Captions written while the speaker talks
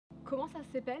Comment ça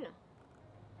s'appelle?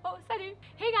 Oh, salut!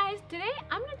 Hey guys, today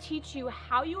I'm going to teach you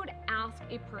how you would ask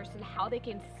a person how they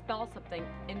can spell something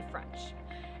in French.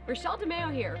 Rachele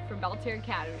DeMeo here from Belle Terre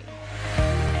Academy.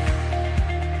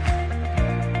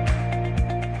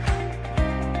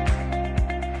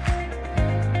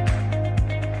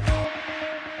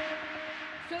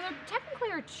 So there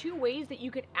technically are two ways that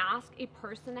you could ask a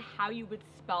person how you would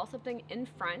spell something in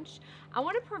French. I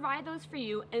want to provide those for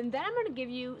you, and then I'm going to give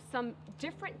you some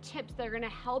different tips that are going to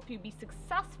help you be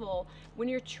successful when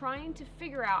you're trying to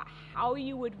figure out how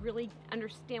you would really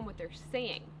understand what they're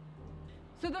saying.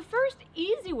 So the first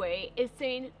easy way is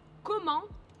saying comment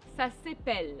ça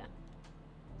s'appelle.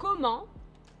 Comment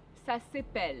ça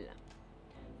s'appelle.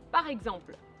 Par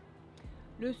exemple,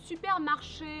 le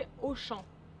supermarché Auchan.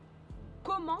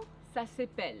 Comment ça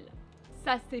s'appelle?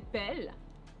 Ça s'appelle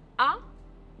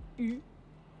A-U-C-H-A-N.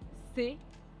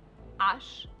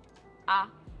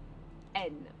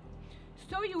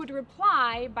 So you would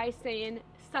reply by saying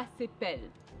ça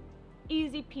s'appelle.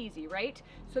 Easy peasy, right?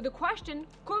 So the question,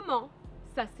 comment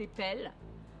ça s'appelle?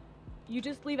 You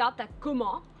just leave out that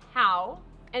comment, how,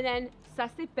 and then ça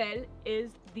s'appelle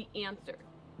is the answer.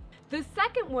 The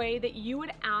second way that you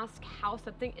would ask how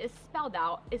something is spelled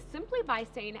out is simply by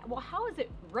saying, well, how is it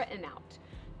written out?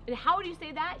 And how would you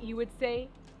say that? You would say,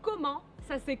 comment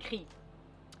ça s'écrit?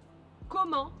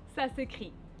 Comment ça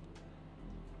s'écrit?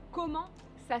 Comment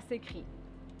ça s'écrit?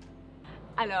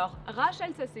 Alors,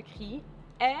 Rachèle, ça s'écrit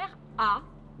R-A-C-H-E-L-E.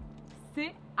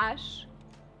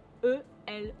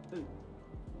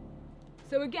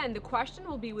 So again, the question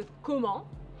will be with comment,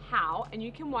 how, and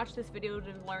you can watch this video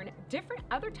to learn different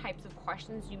other types of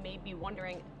questions you may be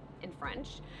wondering in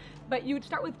French. But you would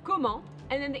start with comment,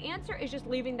 and then the answer is just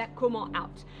leaving that comment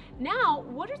out. Now,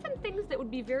 what are some things that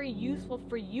would be very useful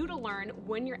for you to learn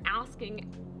when you're asking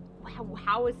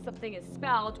how is something is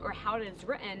spelled or how it is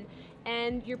written,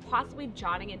 and you're possibly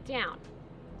jotting it down?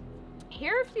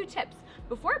 Here are a few tips.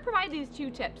 Before I provide these two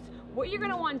tips, what you're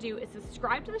going to want to do is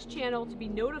subscribe to this channel to be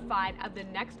notified of the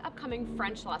next upcoming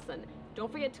French lesson. Don't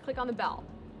forget to click on the bell.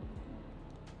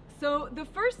 So the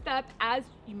first step, as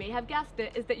you may have guessed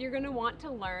it, is that you're going to want to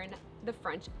learn the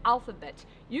French alphabet.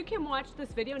 You can watch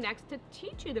this video next to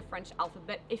teach you the French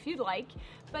alphabet if you'd like,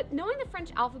 but knowing the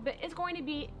French alphabet is going to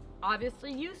be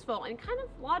obviously useful and kind of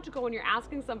logical when you're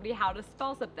asking somebody how to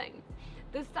spell something.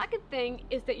 The second thing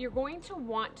is that you're going to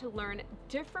want to learn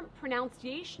different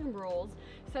pronunciation rules,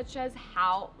 such as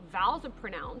how vowels are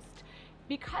pronounced,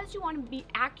 because you want to be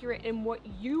accurate in what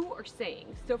you are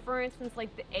saying. So for instance,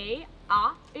 like the A,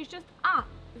 is just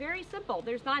very simple.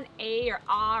 There's not an A or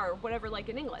or whatever like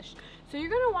in English. So you're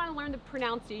going to want to learn the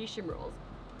pronunciation rules.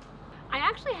 I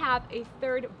actually have a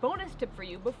third bonus tip for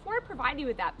you. Before I provide you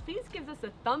with that, please give us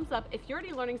a thumbs up if you're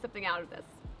already learning something out of this.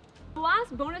 The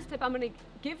last bonus tip I'm going to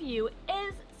give you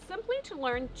is simply to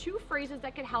learn two phrases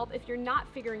that could help if you're not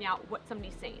figuring out what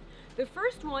somebody's saying. The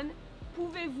first one,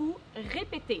 pouvez-vous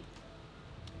répéter?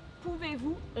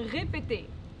 Pouvez-vous répéter?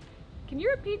 Can you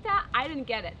repeat that? I didn't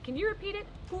get it. Can you repeat it?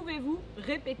 Pouvez-vous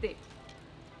répéter?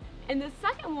 And the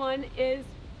second one is,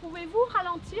 pouvez-vous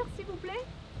ralentir, s'il vous plaît?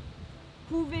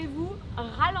 Pouvez-vous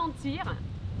ralentir?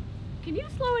 Can you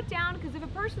slow it down? Because if a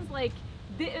person's like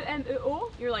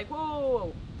D-E-M-E-O, you're like, whoa, whoa,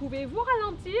 whoa. Pouvez-vous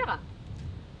ralentir?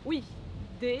 Oui.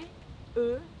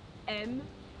 D-E-M-E-O.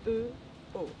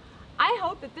 I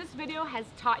hope that this video has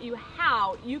taught you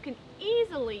how you can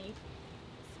easily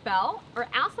spell or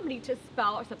ask somebody to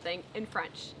spell or something in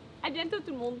French. À bientôt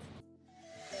tout le monde!